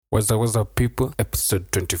What's up, people?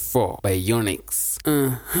 Episode 24, Bionics.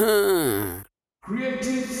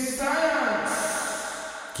 Creative science.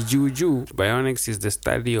 Kijuju, Bionics is the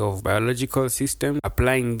study of biological systems,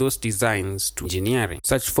 applying those designs to engineering.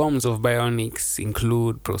 Such forms of bionics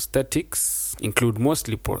include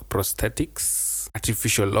mostly prosthetics,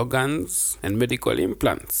 artificial organs, and medical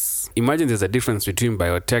implants. Imagine there's a difference between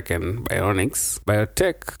biotech and bionics.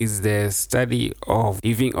 Biotech is the study of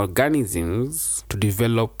living organisms to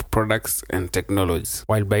develop products and technologies,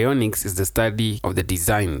 while bionics is the study of the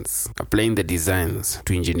designs, applying the designs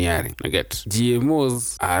to engineering.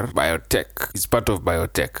 GMOs are biotech, is part of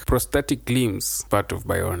biotech. Prosthetic limbs, part of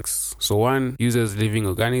bionics. So one uses living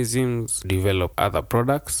organisms to develop other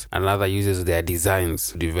products, another uses their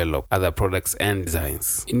designs to develop other products and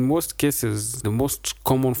designs. In most cases, the most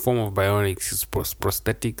common form of bionics is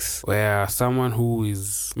prosthetics, where someone who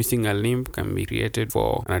is missing a limb can be created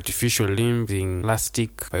for an artificial limb using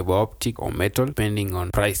plastic, fiber optic, or metal, depending on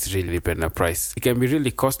price. It can be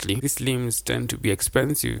really costly. These limbs tend to be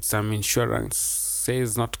expensive. Some insurance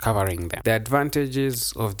says not covering them. The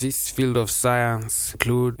advantages of this field of science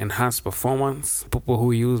include enhanced performance. People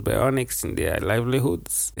who use bionics in their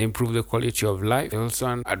livelihoods, they improve the quality of life. They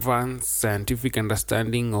also advance scientific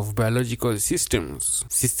understanding of biological systems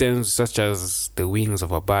such as the wings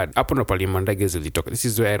of a bird. This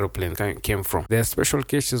is where aeroplanes came from. There are special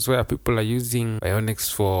cases where people are using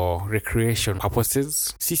bionics for recreation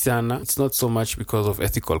purposes. It's not so much because of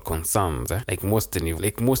ethical concerns, like most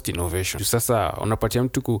innovation.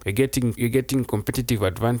 You're getting competitive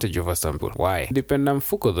advantage over some people. Why? Depend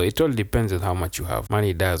fuko though. It all depends on how much you have.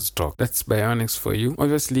 Money does talk. That's bionics for you.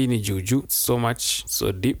 Obviously, ni juju. It's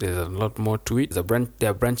so deep. There's a lot more to it. There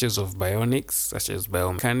are branches of bionics, such as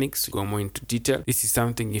biomechanics. We go more into detail. This is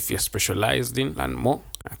something if you're specialized in, learn more.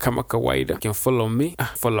 Kama kawaida, you can follow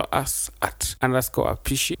us at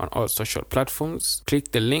 _Apishi on all social platforms.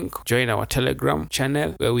 Click the link, join our Telegram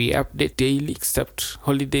channel where we update daily except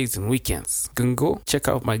holidays and weekends. You can go check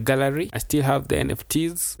out my gallery. I still have the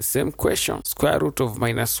NFTs. The same question, square root of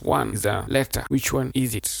 -1 is a letter. Which one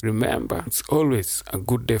is it? Remember, it's always a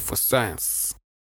good day for science.